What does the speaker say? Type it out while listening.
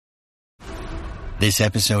This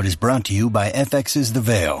episode is brought to you by FX's The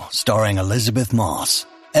Veil, starring Elizabeth Moss.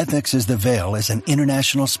 FX's The Veil is an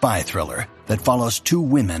international spy thriller that follows two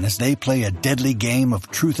women as they play a deadly game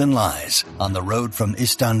of truth and lies on the road from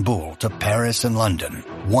Istanbul to Paris and London.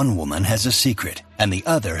 One woman has a secret, and the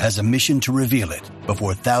other has a mission to reveal it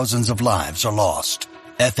before thousands of lives are lost.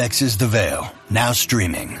 FX's The Veil, now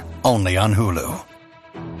streaming, only on Hulu.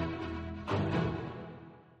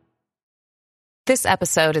 This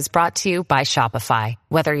episode is brought to you by Shopify.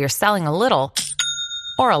 Whether you're selling a little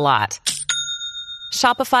or a lot,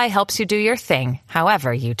 Shopify helps you do your thing,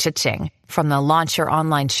 however you cha-ching. From the launch your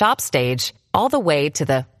online shop stage, all the way to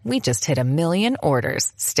the we just hit 1 million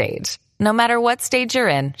orders stage. No matter what stage you're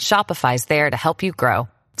in, Shopify's there to help you grow.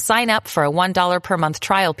 Sign up for a $1 per month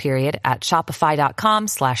trial period at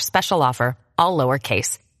shopify.com/special offer, all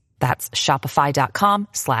lowercase. That's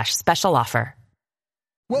shopify.com/special offer.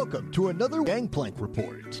 Welcome to another Gangplank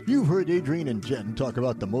Report. You've heard Adrian and Jen talk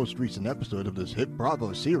about the most recent episode of this hit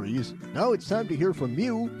Bravo series. Now it's time to hear from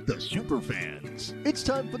you, the superfans. It's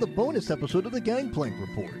time for the bonus episode of the Gangplank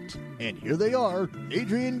Report. And here they are,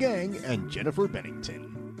 Adrian Gang and Jennifer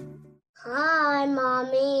Bennington. Hi,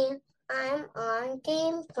 Mommy. I'm on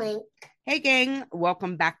Gangplank. Hey, gang.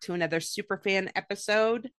 Welcome back to another Superfan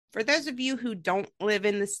episode. For those of you who don't live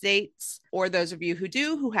in the States, or those of you who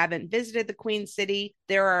do, who haven't visited the Queen City,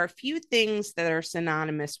 there are a few things that are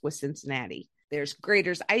synonymous with Cincinnati. There's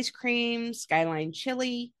Grater's Ice Cream, Skyline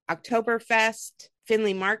Chili, Oktoberfest,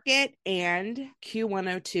 Finley Market, and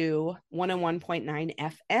Q102 101.9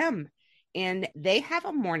 FM. And they have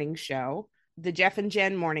a morning show, the Jeff and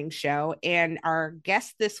Jen morning show. And our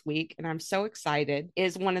guest this week, and I'm so excited,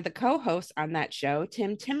 is one of the co-hosts on that show,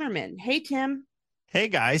 Tim Timmerman. Hey, Tim. Hey,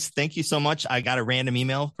 guys. Thank you so much. I got a random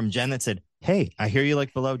email from Jen that said, hey, I hear you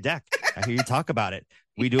like Below Deck. I hear you talk about it.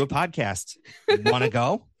 We do a podcast. Want to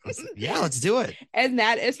go? I said, yeah, let's do it. And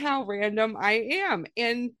that is how random I am.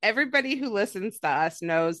 And everybody who listens to us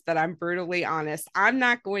knows that I'm brutally honest. I'm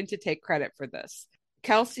not going to take credit for this.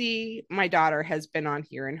 Kelsey, my daughter, has been on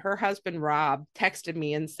here, and her husband, Rob, texted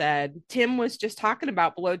me and said, Tim was just talking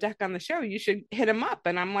about Below Deck on the show. You should hit him up.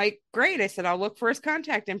 And I'm like, great. I said, I'll look for his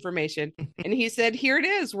contact information. And he said, here it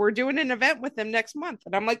is. We're doing an event with him next month.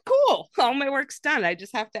 And I'm like, cool. All my work's done. I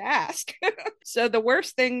just have to ask. So the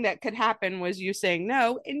worst thing that could happen was you saying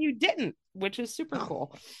no, and you didn't, which is super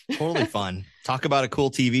cool. Totally fun. Talk about a cool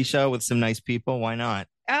TV show with some nice people. Why not?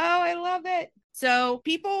 Oh, I love it. So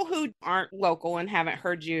people who aren't local and haven't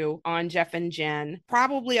heard you on Jeff and Jen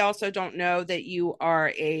probably also don't know that you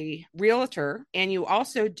are a realtor and you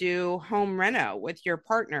also do home reno with your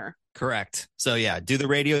partner. Correct. So yeah, do the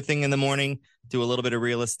radio thing in the morning, do a little bit of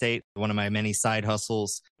real estate, one of my many side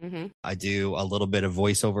hustles. Mm-hmm. I do a little bit of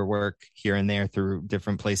voiceover work here and there through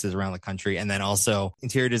different places around the country. And then also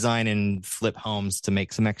interior design and flip homes to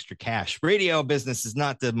make some extra cash. Radio business is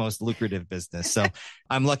not the most lucrative business. So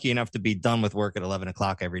I'm lucky enough to be done with work at 11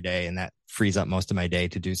 o'clock every day. And that frees up most of my day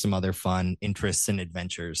to do some other fun interests and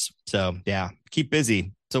adventures. So yeah, keep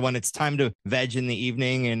busy. So when it's time to veg in the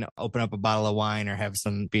evening and open up a bottle of wine or have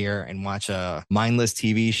some beer and watch a mindless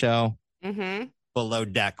TV show, Below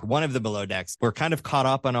Deck, one of the Below Decks. We're kind of caught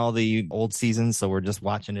up on all the old seasons, so we're just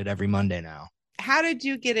watching it every Monday now. How did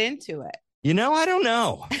you get into it? You know, I don't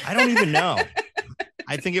know. I don't even know.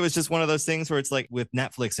 I think it was just one of those things where it's like with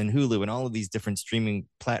Netflix and Hulu and all of these different streaming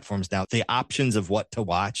platforms now, the options of what to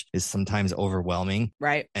watch is sometimes overwhelming.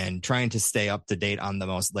 Right. And trying to stay up to date on the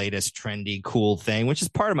most latest, trendy, cool thing, which is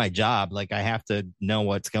part of my job. Like I have to know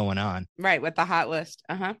what's going on. Right. With the hot list.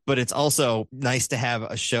 But it's also nice to have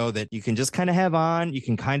a show that you can just kind of have on. You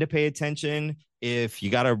can kind of pay attention. If you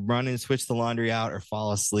got to run and switch the laundry out or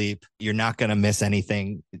fall asleep, you're not going to miss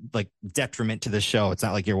anything like detriment to the show. It's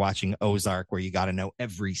not like you're watching Ozark where you got to know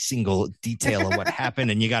every single detail of what happened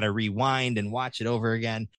and you got to rewind and watch it over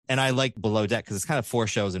again. And I like Below Deck because it's kind of 4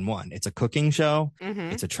 shows in one. It's a cooking show.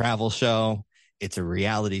 It's a travel show. It's a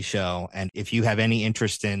reality show. And if you have any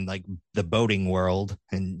interest in like the boating world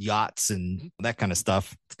and yachts and that kind of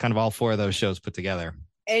stuff, it's kind of all 4 of those shows put together.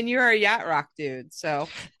 And you're a yacht rock dude, so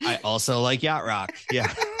I also like yacht rock.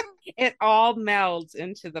 Yeah. It all melds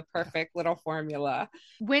into the perfect little formula.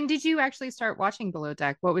 When did you actually start watching Below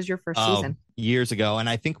Deck? What was your first season? Years ago. And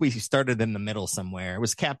I think we started in the middle somewhere. It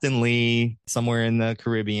was Captain Lee somewhere in the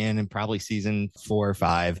Caribbean and probably season 4 or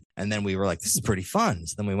 5. And then we were like, this is pretty fun.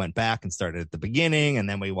 So then we went back and started at the beginning. And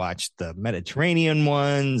then we watched the Mediterranean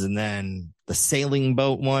ones and then the sailing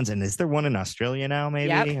boat ones. And is there one in Australia now? Maybe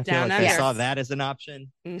yep, I feel like I saw that as an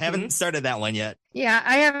option. Haven't started that one yet. Yeah,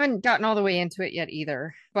 I haven't gotten all the way into it yet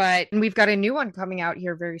either. But we've got a new one coming out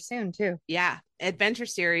here very soon too. Yeah. Adventure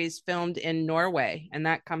series filmed in Norway, and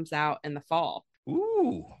that comes out in the fall. Ooh,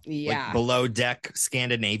 Ooh. Yeah. Like Below Deck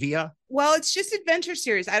Scandinavia. Well, it's just Adventure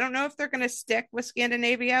Series. I don't know if they're going to stick with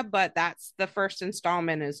Scandinavia, but that's the first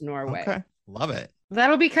installment is Norway. Okay. Love it.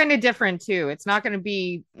 That'll be kind of different too. It's not going to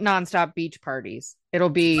be nonstop beach parties. It'll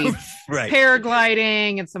be Right.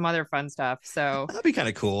 paragliding and some other fun stuff. So That'd be kind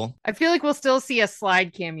of cool. I feel like we'll still see a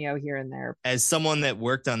slide cameo here and there. As someone that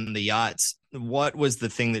worked on the yachts, what was the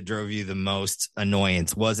thing that drove you the most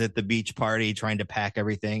annoyance? Was it the beach party, trying to pack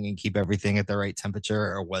everything and keep everything at the right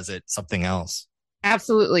temperature, or was it something else?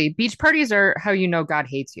 Absolutely. Beach parties are how you know God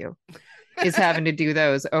hates you, is having to do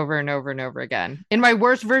those over and over and over again. In my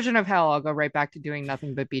worst version of hell, I'll go right back to doing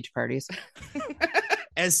nothing but beach parties.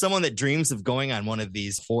 As someone that dreams of going on one of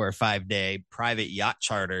these 4 or 5 day private yacht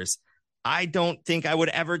charters, I don't think I would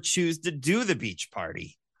ever choose to do the beach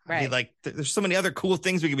party. Right. I mean, like, there's so many other cool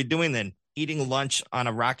things we could be doing than eating lunch on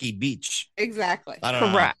a rocky beach. Exactly. I don't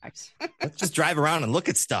know. Correct. Let's just drive around and look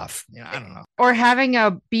at stuff. You know, I don't know. Or having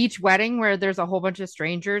a beach wedding where there's a whole bunch of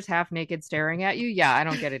strangers half naked staring at you. Yeah, I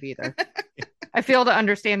don't get it either. I fail to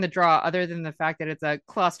understand the draw other than the fact that it's a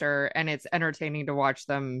cluster and it's entertaining to watch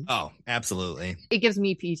them. Oh, absolutely. It gives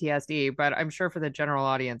me PTSD, but I'm sure for the general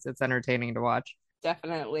audience, it's entertaining to watch.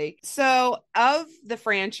 Definitely. So, of the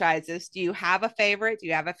franchises, do you have a favorite? Do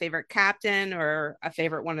you have a favorite captain or a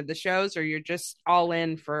favorite one of the shows, or you're just all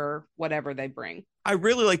in for whatever they bring? I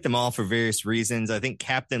really like them all for various reasons. I think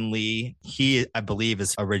Captain Lee, I believe,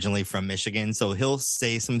 is originally from Michigan. So he'll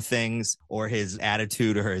say some things, or his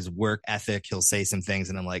attitude or his work ethic, he'll say some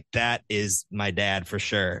things. And I'm like, that is my dad for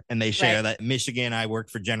sure. And they share that Michigan, I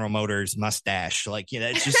worked for General Motors mustache. Like, you know,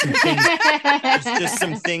 it's just some things, it's just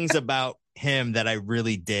some things about him that I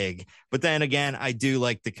really dig. But then again, I do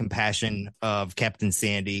like the compassion of Captain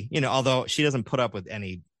Sandy, you know, although she doesn't put up with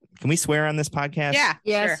any. Can we swear on this podcast? Yeah.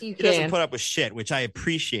 Yes, sure. you She doesn't can. put up with shit, which I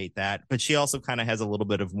appreciate that. But she also kind of has a little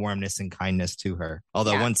bit of warmness and kindness to her.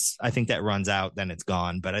 Although once I think that runs out, then it's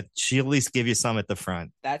gone. But she'll at least give you some at the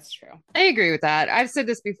front. That's true. I agree with that. I've said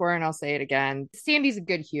this before and I'll say it again. Sandy's a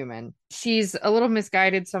good human. She's a little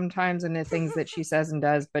misguided sometimes in the things that she says and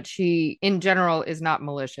does, but she, in general, is not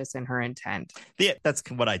malicious in her intent. Yeah, that's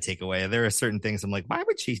what I take away. There are certain things I'm like, why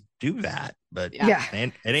would she do that? But Yeah.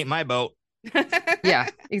 it ain't my boat. Yeah,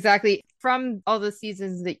 exactly. From all the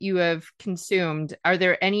seasons that you have consumed, are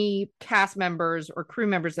there any cast members or crew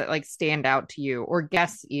members that like stand out to you, or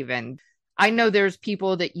guests even? I know there's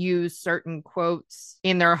people that use certain quotes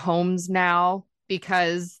in their homes now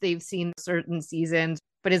because they've seen certain seasons,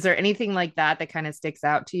 but is there anything like that that kind of sticks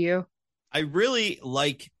out to you? I really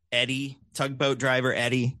like Eddie, tugboat driver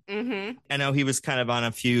Eddie. Mm-hmm. I know he was kind of on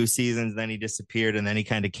a few seasons, then he disappeared, and then he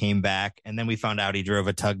kind of came back. And then we found out he drove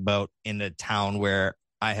a tugboat in a town where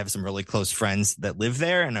I have some really close friends that live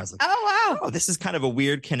there. And I was like, Oh, wow. this is kind of a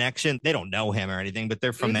weird connection. They don't know him or anything, but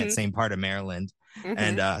they're from that same part of Maryland. Mhm.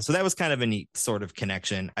 And so that was kind of a neat sort of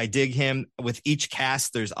connection. I dig him. With each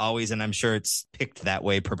cast, there's always, and I'm sure it's picked that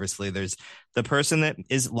way purposefully, there's the person that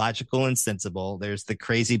is logical and sensible. There's the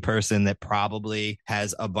crazy person that probably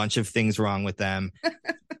has a bunch of things wrong with them.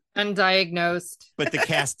 Undiagnosed. But the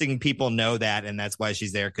casting people know that, and that's why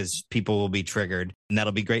she's there, because people will be triggered, and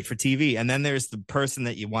that'll be great for TV. And then there's the person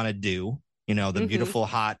that you want to do, you know, the beautiful,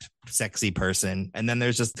 hot, sexy person. And then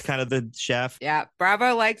there's just kind of the chef. Yeah.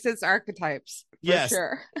 Bravo likes its archetypes. For Yes.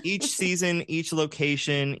 sure. Each season, each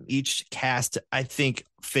location, each cast, I think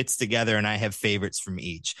fits together, and I have favorites from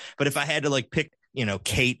each. But if I had to like pick, you know,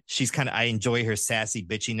 Kate, I enjoy her sassy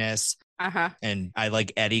bitchiness. Uh-huh. And I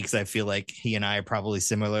like Eddie because I feel like he and I are probably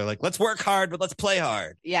similar. Like, let's work hard, but let's play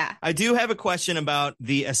hard. Yeah. I do have a question about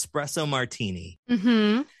the espresso martini.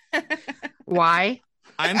 Mm-hmm. Why?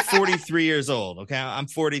 I'm 43 years old. Okay. I'm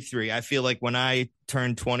 43. I feel like when I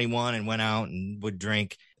turned 21 and went out and would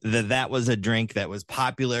drink, that was a drink that was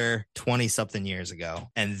popular 20 something years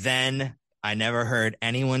ago. And then I never heard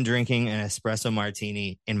anyone drinking an espresso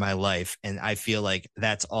martini in my life. And I feel like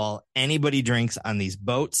that's all anybody drinks on these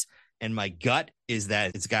boats. And my gut is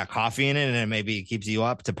that it's got coffee in it, and maybe it keeps you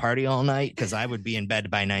up to party all night, because I would be in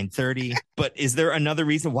bed by 9:30. But is there another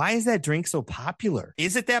reason? Why is that drink so popular?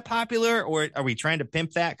 Is it that popular, or are we trying to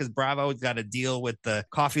pimp that because Bravo's got a deal with the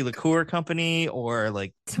coffee liqueur company, or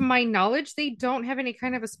like? To my knowledge, they don't have any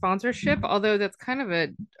kind of a sponsorship, although that's kind of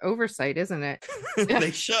an oversight, isn't it?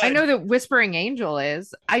 They should. I know that Whispering Angel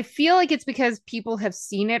is. I feel like it's because people have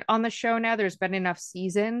seen it on the show now. There's been enough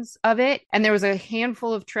seasons of it. And there was a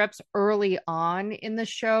handful of trips early on in the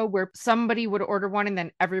show where somebody would order one and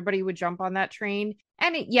then everybody would jump on that train.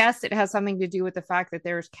 And yes, it has something to do with the fact that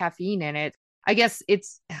there's caffeine in it. I guess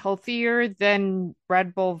it's healthier than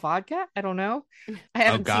Red Bull vodka. I don't know. I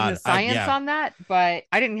haven't seen the science on that, but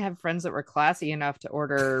I didn't have friends that were classy enough to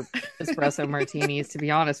order espresso martinis, to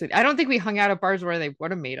be honest with you. I don't think we hung out at bars where they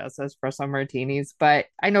would have made us espresso martinis, but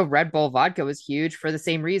I know Red Bull vodka was huge for the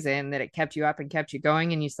same reason, that it kept you up and kept you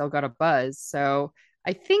going and you still got a buzz. So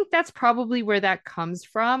I think that's probably where that comes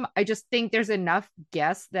from. I just think there's enough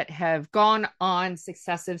guests that have gone on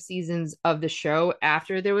successive seasons of the show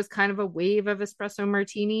after there was kind of a wave of espresso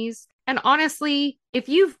martinis. And honestly, if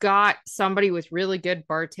you've got somebody with really good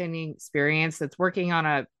bartending experience that's working on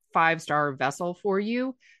a 5-star vessel for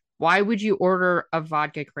you, why would you order a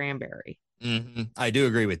vodka cranberry? Mm-hmm. I do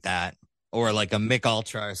agree with that. Or like a Mick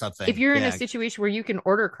Ultra or something. If you're in a situation where you can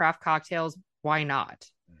order craft cocktails, why not?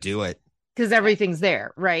 Do it. Because everything's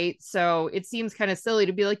there, right? So it seems kind of silly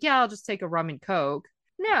to be like, yeah, I'll just take a rum and Coke.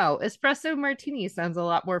 No, espresso martini sounds a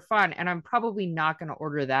lot more fun. And I'm probably not going to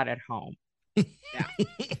order that at home. Yeah.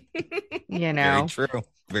 You know? Very true.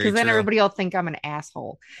 Because then everybody will think I'm an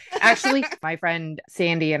asshole. Actually, my friend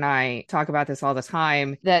Sandy and I talk about this all the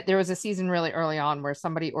time, that there was a season really early on where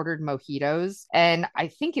somebody ordered mojitos. And I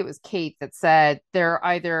think it was Kate that said they're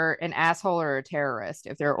either an asshole or a terrorist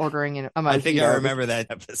if they're ordering a mojito. I think I remember that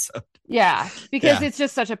episode. Yeah, because it's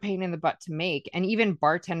just such a pain in the butt to make. And even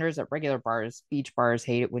bartenders at regular bars, beach bars,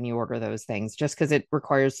 hate it when you order those things just because it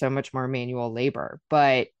requires so much more manual labor.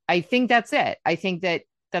 But I think that's it. I think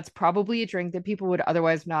that's probably a drink that people would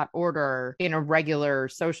otherwise not order in a regular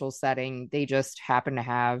social setting. They just happen to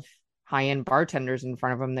have high-end bartenders in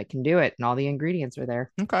front of them that can do it, and all the ingredients are there.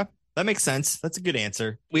 Okay. That makes sense. That's a good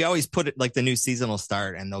answer. We always put it like the new season will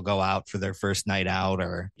start and they'll go out for their first night out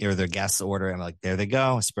or their guests order. I'm like, there they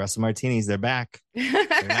go. Espresso martinis. They're back.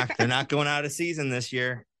 They're not going out of season this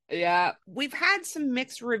year. Yeah, we've had some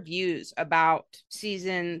mixed reviews about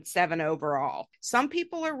season 7 overall. Some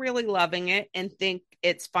people are really loving it and think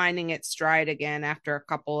it's finding its stride again after a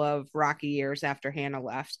couple of rocky years after Hannah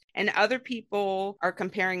left. And other people are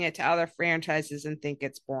comparing it to other franchises and think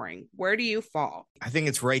it's boring. Where do you fall? I think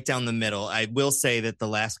it's right down the middle. I will say that the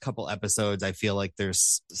last couple episodes, I feel like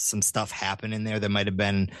there's some stuff happening there that might have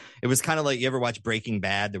been, it was kind of like, you ever watch Breaking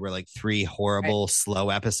Bad? There were like 3 horrible, slow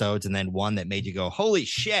episodes and then one that made you go, holy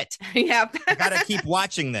shit. Yeah. I gotta keep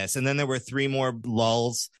watching this. And then there were 3 more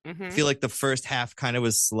lulls. Mm-hmm. I feel like the first half kind of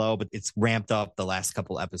was slow, but it's ramped up the last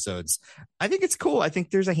couple episodes. I think it's cool. I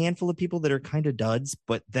think there's a handful of people that are kind of duds,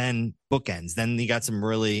 but then bookends. Then you got some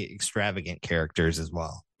really extravagant characters as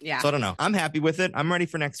well. Yeah. So I don't know. I'm happy with it. I'm ready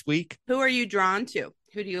for next week. Who are you drawn to?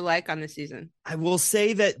 Who do you like on the season? I will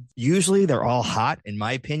say that usually they're all hot, in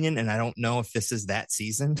my opinion, and I don't know if this is that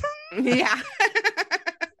season. Yeah.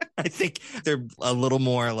 I think they're a little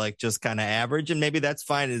more like just kind of average, and maybe that's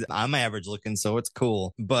fine. I'm average looking, so it's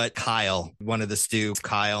cool. But Kyle, one of the stew,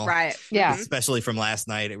 Kyle. Right. Yeah. Especially from last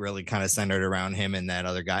night, it really kind of centered around him and that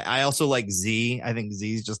other guy. I also like Z. I think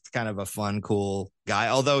Z's just kind of a fun, cool guy,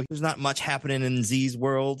 although there's not much happening in Z's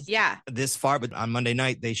world this far. But on Monday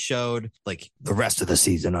night, they showed like the rest of the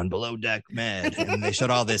season on Below Deck Med, and they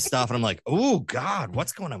showed all this stuff. And I'm like, oh, God,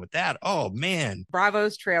 what's going on with that? Oh, man.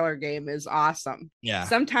 Bravo's trailer game is awesome. Yeah.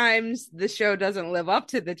 Sometimes the show doesn't live up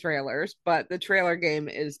to the trailers, but the trailer game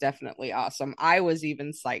is definitely awesome. I was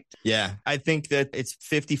even psyched. Yeah, I think that it's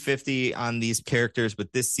 50-50 on these characters,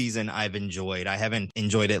 but this season I've enjoyed. I haven't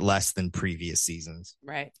enjoyed it less than previous seasons.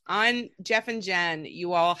 Right. On Jeff and Jen,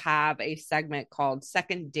 you all have a segment called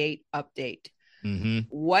Second Date Update. Mm-hmm.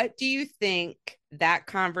 What do you think that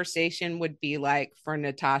conversation would be like for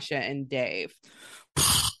Natasha and Dave?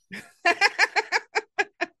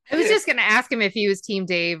 I was just going to ask him if he was Team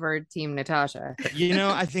Dave or Team Natasha. You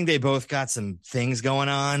know, I think they both got some things going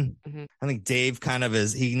on. Mm-hmm. I think Dave kind of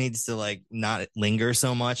he needs to like not linger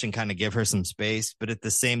so much and kind of give her some space. But at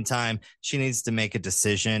the same time, she needs to make a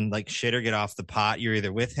decision, like shit or get off the pot. You're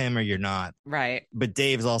either with him or you're not. Right. But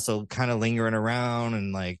Dave's also kind of lingering around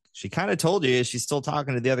and like she kind of told you she's still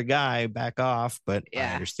talking to the other guy, back off. But I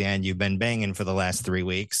understand you've been banging for the last 3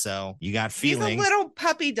 weeks. So you got feelings. He's a little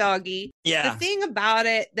puppy doggy. Yeah. The thing about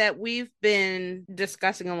it that we've been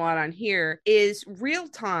discussing a lot on here is real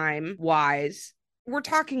time wise, we're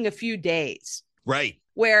talking a few days. Right.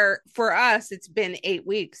 Where for us, it's been 8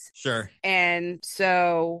 weeks. Sure. And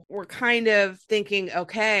so we're kind of thinking,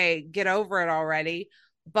 okay, get over it already.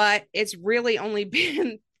 But it's really only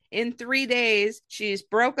been in 3 days. She's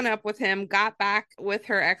broken up with him, got back with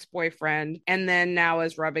her ex-boyfriend, and then now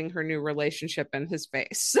is rubbing her new relationship in his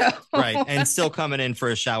face. So right. And still coming in for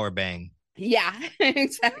a shower bang. Yeah,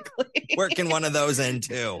 exactly. Working one of those in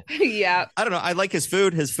too. Yeah. I don't know. I like his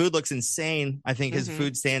food. His food looks insane. I think his Mhm.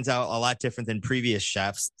 food stands out a lot different than previous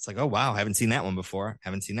chefs. It's like, oh, wow. Haven't seen that one before.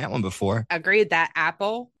 Agreed. That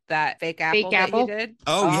apple, that fake apple that apple? he did.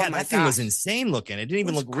 Oh, yeah. my That thing was gosh. insane looking. It didn't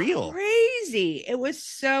even Was look real. Crazy. It was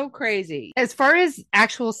so crazy. As far as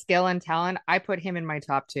actual skill and talent, I put him in my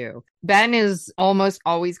top 2. Ben is almost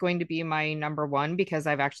always going to be my number 1 because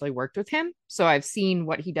I've actually worked with him. So I've seen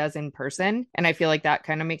what he does in person. And I feel like that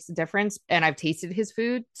kind of makes a difference. And I've tasted his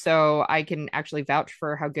food. So I can actually vouch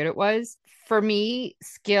for how good it was. For me,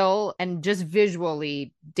 skill and just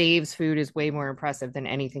visually, Dave's food is way more impressive than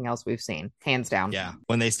anything else we've seen, hands down. Yeah.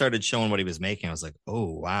 When they started showing what he was making, I was like,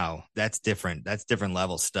 oh, wow. That's different. That's different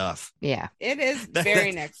level stuff. Yeah. It is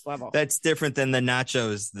very next level. That's different than the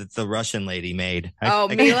nachos that the Russian lady made.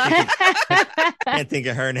 Mila? I can't think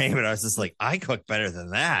of her name, but I was just like, I cook better than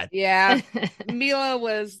that. Yeah. Mila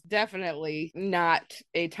was definitely not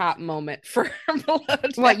a top moment for Mila.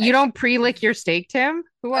 What, you don't pre-lick your steak, Tim?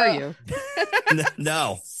 Who are you?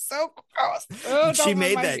 No. So gross. Oh, She don't made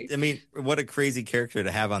remind that. me. I mean, what a crazy character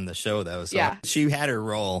to have on the show, though. So Yeah. she had her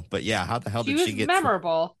role, but yeah, how the hell She did was she get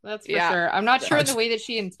memorable. That's for Yeah. sure. I'm not sure the way that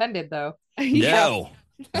she intended, though. No,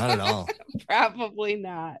 not at all. Probably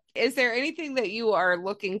not. Is there anything that you are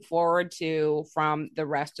looking forward to from the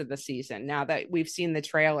rest of the season now that we've seen the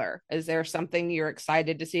trailer? Is there something you're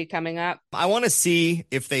excited to see coming up? I want to see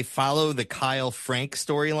if they follow the Kyle Frank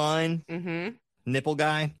storyline, Mm-hmm. nipple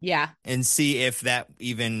guy, Yeah. and see if that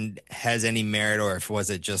even has any merit, or if was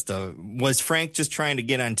Frank just trying to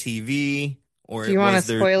get on TV, or Do you want a was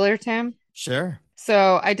there... spoiler, Tim? Sure.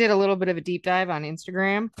 So I did a little bit of a deep dive on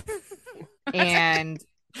Instagram, and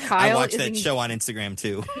Kyle I watched is that show on Instagram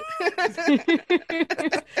too.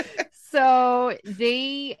 So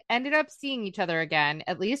they ended up seeing each other again,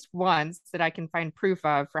 at least once that I can find proof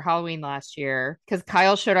of, for Halloween last year, because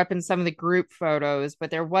Kyle showed up in some of the group photos,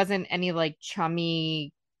 but there wasn't any like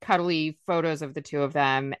chummy, cuddly photos of the two of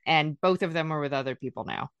them. And both of them are with other people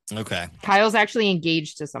now. Okay. Kyle's actually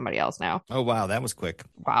engaged to somebody else now. Oh, wow. That was quick.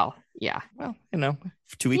 Wow. Yeah. Well,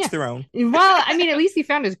 to each Yeah. their own. Well, I mean, at least he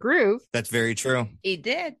found his groove. That's very true. He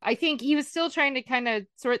did. I think he was still trying to kind of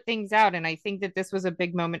sort things out. And I think that this was a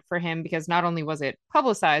big moment for him because not only was it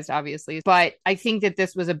publicized, obviously, but I think that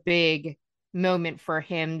this was a big moment for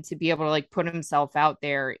him to be able to like put himself out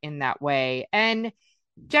there in that way. And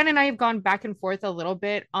Jen and I have gone back and forth a little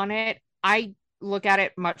bit on it. I look at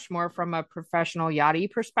it much more from a professional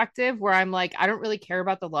yachty perspective, where I'm like, I don't really care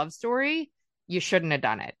about the love story. You shouldn't have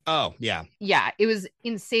done it. Oh, yeah. Yeah, it was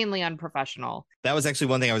insanely unprofessional. That was actually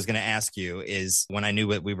one thing I was going to ask you is when I knew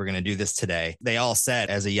what we were going to do this today, they all said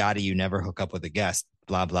as a yachty, you never hook up with a guest,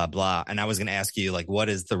 blah, blah, blah. And I was going to ask you, like, what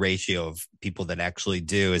is the ratio of people that actually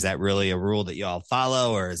do? Is that really a rule that you all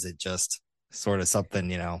follow, or is it just sort of something,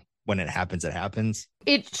 when it happens, it happens?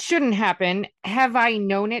 It shouldn't happen. Have I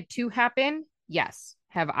known it to happen? Yes.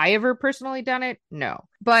 Have I ever personally done it? No.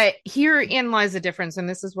 But herein lies the difference. And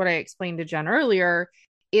this is what I explained to Jen earlier,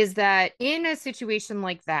 is that in a situation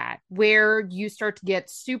like that, where you start to get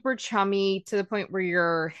super chummy to the point where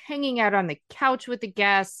you're hanging out on the couch with the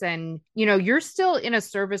guests and, you're still in a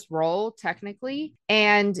service role technically.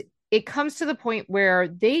 And it comes to the point where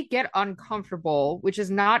they get uncomfortable, which is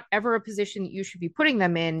not ever a position that you should be putting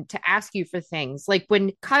them in, to ask you for things. Like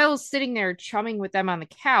when Kyle's sitting there chumming with them on the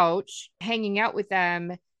couch, hanging out with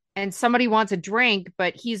them, and somebody wants a drink,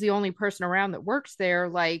 but he's the only person around that works there,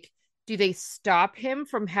 like, do they stop him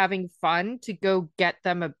from having fun to go get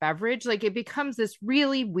them a beverage? Like it becomes this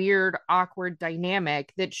really weird, awkward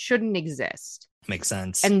dynamic that shouldn't exist. Makes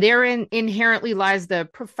sense. And therein inherently lies the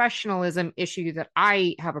professionalism issue that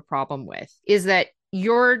I have a problem with, is that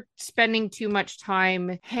you're spending too much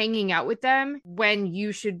time hanging out with them when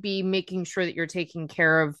you should be making sure that you're taking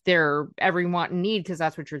care of their every want and need, because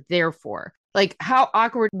that's what you're there for. Like, how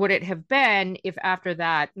awkward would it have been if after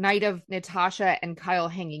that night of Natasha and Kyle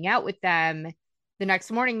hanging out with them, the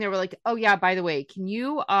next morning they were like, oh yeah, by the way, can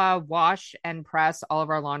you wash and press all of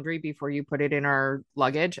our laundry before you put it in our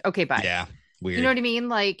luggage? Okay, bye. Yeah. Weird. You know what I mean?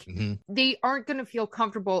 Like Mm-hmm. they aren't going to feel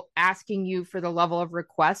comfortable asking you for the level of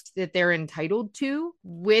request that they're entitled to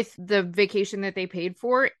with the vacation that they paid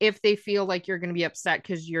for, if they feel like you're going to be upset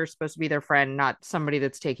because you're supposed to be their friend, not somebody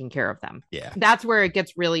that's taking care of them. Yeah. That's where it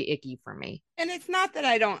gets really icky for me. And it's not that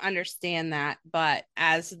I don't understand that, but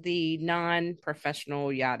as the non-professional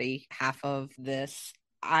yachty half of this,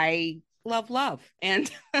 I love.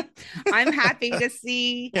 And I'm happy to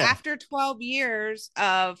see after 12 years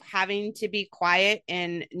of having to be quiet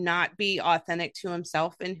and not be authentic to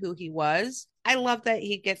himself and who he was, I love that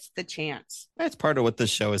he gets the chance. That's part of what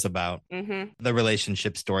this show is about. The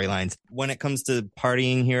relationship storylines. When it comes to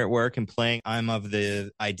partying here at work and playing, I'm of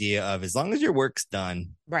the idea of as long as your work's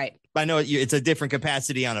done. Right. I know it's a different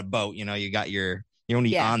capacity on a boat. You know, you're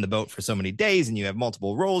only on the boat for so many days and you have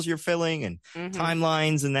multiple roles you're filling and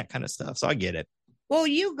timelines and that kind of stuff. So I get it. Well,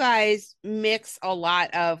 you guys mix a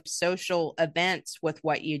lot of social events with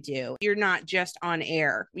what you do. You're not just on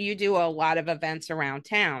air. You do a lot of events around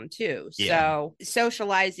town too. Yeah. So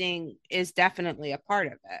socializing is definitely a part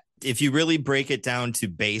of it. If you really break it down to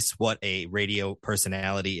base what a radio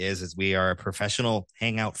personality is we are a professional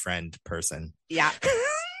hangout friend person. Yeah.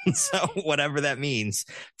 So whatever that means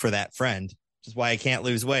for that friend, which is why I can't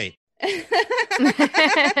lose weight.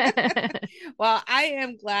 Well, I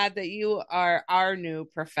am glad that you are our new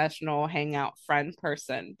professional hangout friend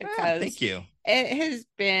person because thank you. It has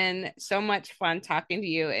been so much fun talking to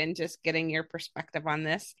you and just getting your perspective on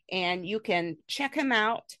this. And you can check him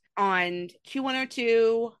out on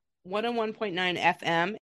Q102 101.9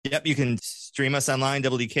 FM. Yep, you can stream us online,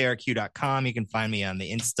 WDKRQ.com. You can find me on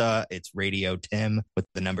the Insta. It's Radio Tim with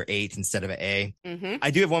the number 8 instead of an A. I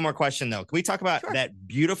do have one more question, though. Can we talk about that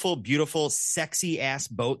beautiful, beautiful, sexy-ass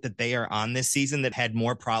boat that they are on this season that had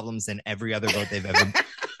more problems than every other boat they've ever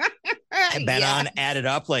been on, added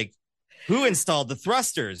up? Like, who installed the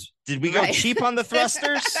thrusters? Did we go cheap on the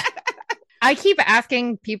thrusters? I keep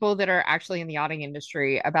asking people that are actually in the yachting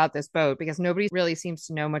industry about this boat because nobody really seems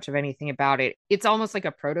to know much of anything about it. It's almost like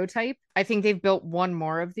a prototype. I think they've built one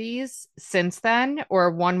more of these since then, or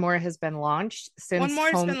one more has been launched since. One more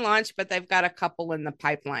has been launched, but they've got a couple in the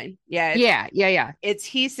pipeline. Yeah. It's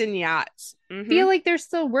Heeson Yachts. Feel like they're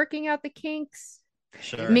still working out the kinks.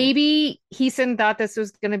 Sure. Maybe Heeson thought this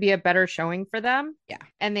was going to be a better showing for them. Yeah.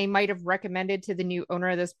 And they might have recommended to the new owner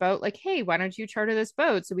of this boat, like, hey, why don't you charter this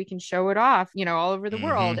boat so we can show it off, all over the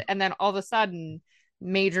world. And then all of a sudden,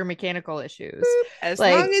 major mechanical issues. As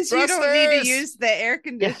long as you don't need to use the air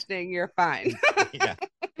conditioning, you're fine. Yeah.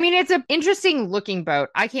 I mean, it's an interesting looking boat.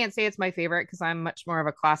 I can't say it's my favorite because I'm much more of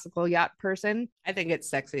a classical yacht person. I think it's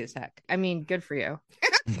sexy as heck. I mean, good for you.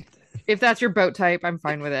 If that's your boat type, I'm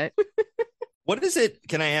fine with it. What is it?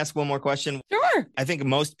 Can I ask one more question? Sure. I think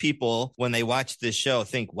most people, when they watch this show,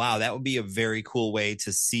 think, wow, that would be a very cool way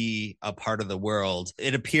to see a part of the world.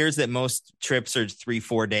 It appears that most trips are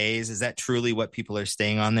 3-4 days. Is that truly what people are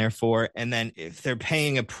staying on there for? And then if they're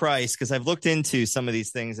paying a price, because I've looked into some of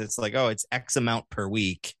these things, it's like, oh, it's X amount per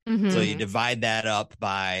week. So you divide that up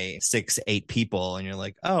by 6-8 people and you're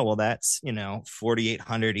like, oh, well, that's,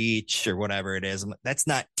 $4,800 each or whatever it is. That's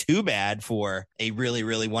not too bad for a really,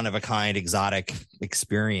 really one of a kind exotic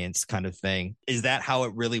experience kind of thing. Is that how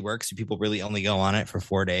it really works? Do people really only go on it for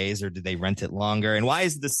 4 days or do they rent it longer? And why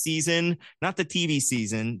is the season, not the TV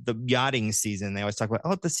season, the yachting season? They always talk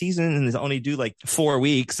about, the season and they only do like 4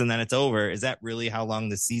 weeks and then it's over. Is that really how long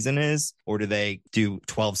the season is? Or do they do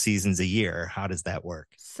 12 seasons a year? How does that work?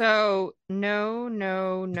 So no,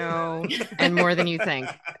 and more than you think.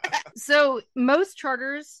 So most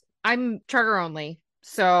charters, I'm charter only.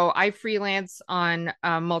 So I freelance on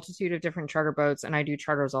a multitude of different charter boats and I do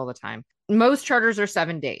charters all the time. Most charters are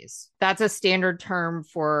 7 days. That's a standard term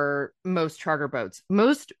for most charter boats.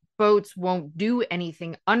 Most boats won't do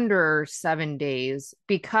anything under 7 days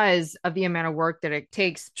because of the amount of work that it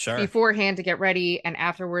takes beforehand to get ready and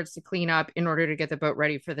afterwards to clean up in order to get the boat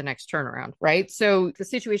ready for the next turnaround, right? So the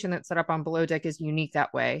situation that's set up on Below Deck is unique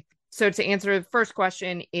that way. So to answer the first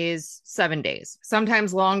question is 7 days,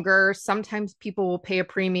 sometimes longer. Sometimes people will pay a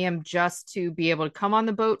premium just to be able to come on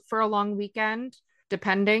the boat for a long weekend,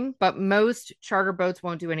 depending. But most charter boats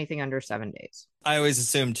won't do anything under 7 days. I always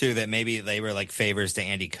assumed, too, that maybe they were like favors to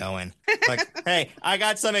Andy Cohen. Like, hey, I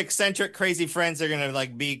got some eccentric, crazy friends. They're going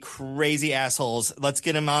to be crazy assholes. Let's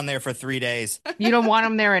get them on there for 3 days. You don't want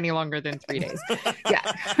them there any longer than 3 days.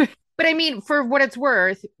 Yeah. But I mean, for what it's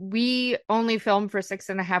worth, we only film for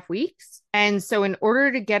 6.5 weeks. And so in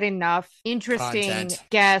order to get enough interesting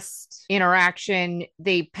guest interaction,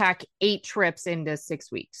 they pack 8 trips into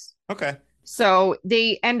 6 weeks. Okay. So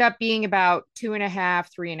they end up being about 2.5,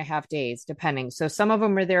 3.5 days, depending. So some of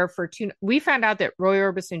them are there for 2. We found out that Roy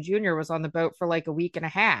Orbison Jr. was on the boat for like a week and a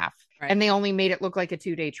half. Right. And they only made it look like a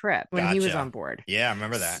 2-day trip when he was on board. Yeah, I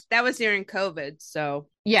remember that. That was during COVID. So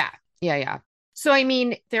yeah. So, I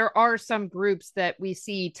mean, there are some groups that we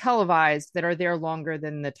see televised that are there longer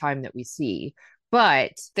than the time that we see,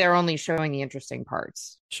 but they're only showing the interesting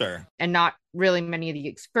parts. Sure. And not really many of the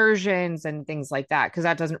excursions and things like that, because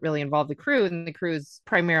that doesn't really involve the crew. And the crew is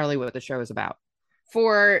primarily what the show is about.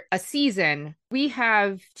 For a season, we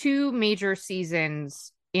have 2 major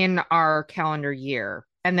seasons in our calendar year.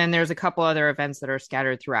 And then there's a couple other events that are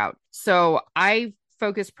scattered throughout. So I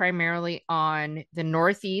focus primarily on the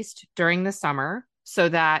Northeast during the summer. So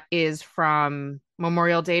that is from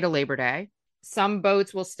Memorial Day to Labor Day. Some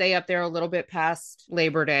boats will stay up there a little bit past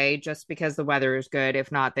Labor Day just because the weather is good.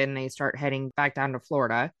 If not, then they start heading back down to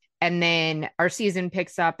Florida. And then our season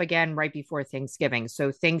picks up again right before Thanksgiving.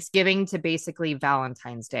 So Thanksgiving to basically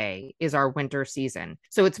Valentine's Day is our winter season.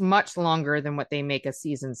 So it's much longer than what they make a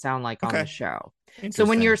season sound like on the show. So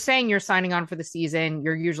when you're saying you're signing on for the season,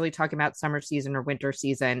 you're usually talking about summer season or winter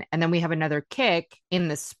season. And then we have another kick in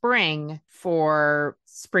the spring for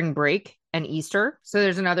spring break and Easter. So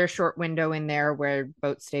there's another short window in there where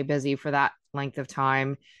boats stay busy for that length of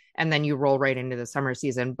time. And then you roll right into the summer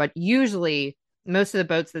season. But usually most of the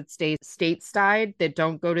boats that stay stateside that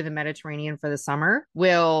don't go to the Mediterranean for the summer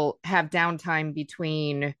will have downtime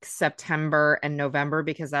between September and November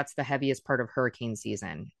because that's the heaviest part of hurricane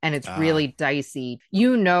season. And it's really dicey.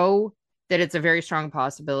 You know that it's a very strong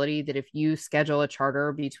possibility that if you schedule a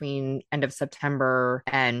charter between end of September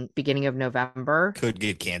and beginning of November, could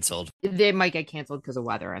get canceled. They might get canceled because of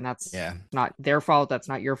weather. And that's not their fault. That's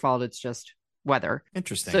not your fault. It's just weather.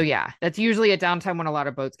 Interesting. So yeah, that's usually a downtime when a lot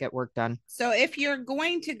of boats get work done. So if you're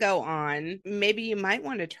going to go on, maybe you might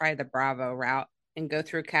want to try the Bravo route and go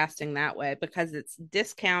through casting that way because it's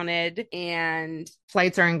discounted and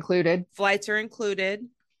flights are included.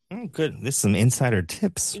 Oh, good. This is some insider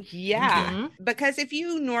tips. Yeah. Because if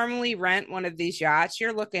you normally rent one of these yachts,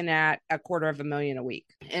 you're looking at $250,000 a week.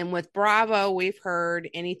 And with Bravo, we've heard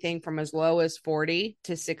anything from as low as 40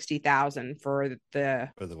 to 60,000 for the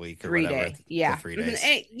week or 3 whatever. day. Yeah. 3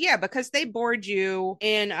 days. Yeah, because they board you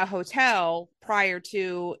in a hotel prior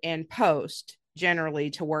to and post generally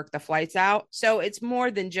to work the flights out. So it's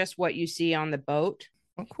more than just what you see on the boat.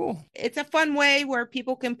 Oh, cool. It's a fun way where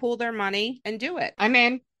people can pool their money and do it. I'm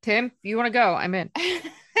in. Tim, if you want to go, I'm in.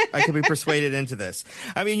 I could be persuaded into this.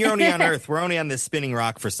 I mean, you're only on Earth. We're only on this spinning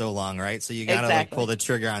rock for so long, right? So you got to like pull the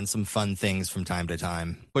trigger on some fun things from time to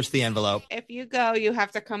time. Push the envelope. If you go, you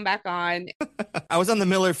have to come back on. I was on the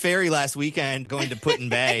Miller Ferry last weekend going to Put in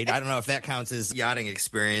Bay. I don't know if that counts as yachting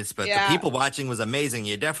experience, but the people watching was amazing.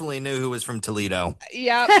 You definitely knew who was from Toledo.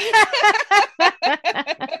 Yep.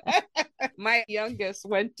 My youngest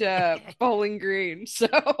went to Bowling Green, so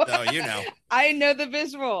you know. I know the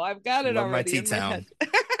visual. I've got it already. My T-town.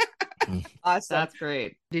 Awesome. That's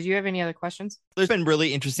great. Did you have any other questions? There's been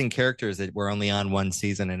really interesting characters that were only on one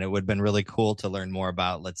season, and it would have been really cool to learn more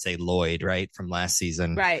about, let's say, Lloyd, right, from last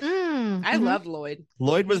season. Right. I love Lloyd.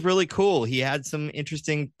 Lloyd was really cool. He had some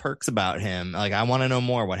interesting perks about him. Like, I want to know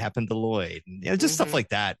more. What happened to Lloyd? Just stuff like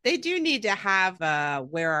that. They do need to have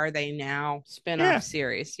Where Are They Now spinoff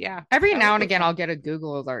series. Yeah. Every now and again, I'll get a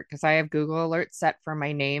Google alert because I have Google alerts set for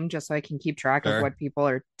my name just so I can keep track of what people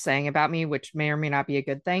are saying about me, which may or may not be a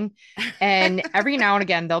good thing. And every now and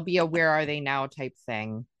again, there'll be a Where Are They Now type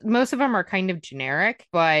thing. Most of them are kind of generic,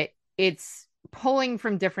 but it's pulling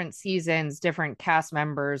from different seasons, different cast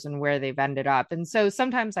members, and where they've ended up. And so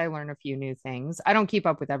sometimes I learn a few new things. I don't keep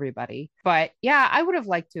up with everybody, but yeah, I would have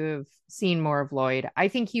liked to have seen more of Lloyd. I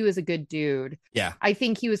think he was a good dude. Yeah. I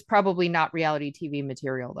think he was probably not reality TV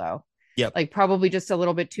material though. Yep. Like probably just a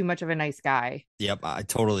little bit too much of a nice guy. Yep. I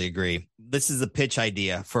totally agree. This is a pitch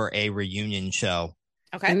idea for a reunion show.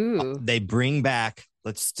 Okay. Ooh. They bring back,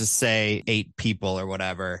 let's just say 8 people or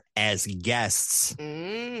whatever as guests.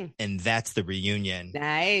 And that's the reunion.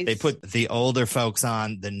 Nice. They put the older folks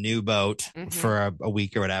on the new boat for a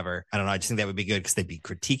week or whatever. I don't know. I just think that would be good because they'd be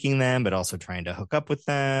critiquing them, but also trying to hook up with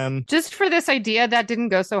them. Just for this idea, that didn't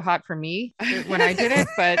go so hot for me when I did it,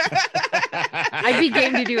 but I'd be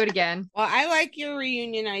game to do it again. Well, I like your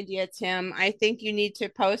reunion idea, Tim. I think you need to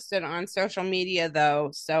post it on social media, though,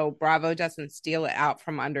 so Bravo doesn't steal it out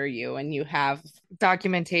from under you and you have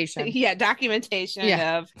documentation. Yeah, documentation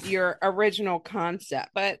of your original concept.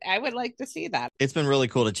 But I would like to see that. It's been really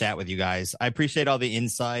cool to chat with you guys. I appreciate all the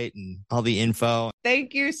insight and all the info.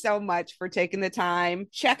 Thank you so much for taking the time.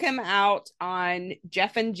 Check him out on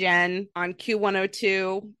Jeff and Jen on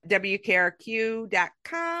Q102, WKRQ.com.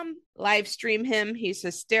 Live stream him. He's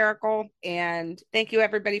hysterical. And thank you,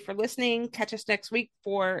 everybody, for listening. Catch us next week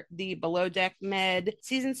for the Below Deck Med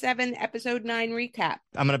Season 7, Episode 9 recap.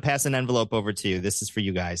 I'm going to pass an envelope over to you. This is for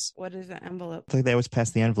you guys. What is the envelope? I think they always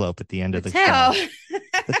pass the envelope at the end of the show.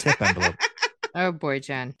 The tip envelope. Oh, boy,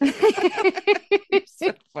 Jen.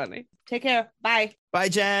 So funny. Take care. Bye. Bye,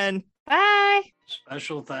 Jen. Bye.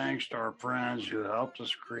 Special thanks to our friends who helped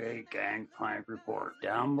us create Gangplank Report.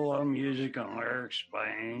 Down below, music and lyrics by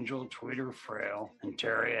Angel Tweeter Frail and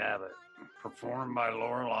Terry Abbott. Performed by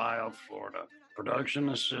Lorelei of Florida. Production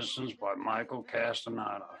assistance by Michael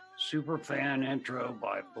Castaneda. Superfan intro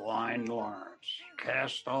by Blind Lawrence.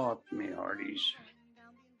 Cast off, me hearties.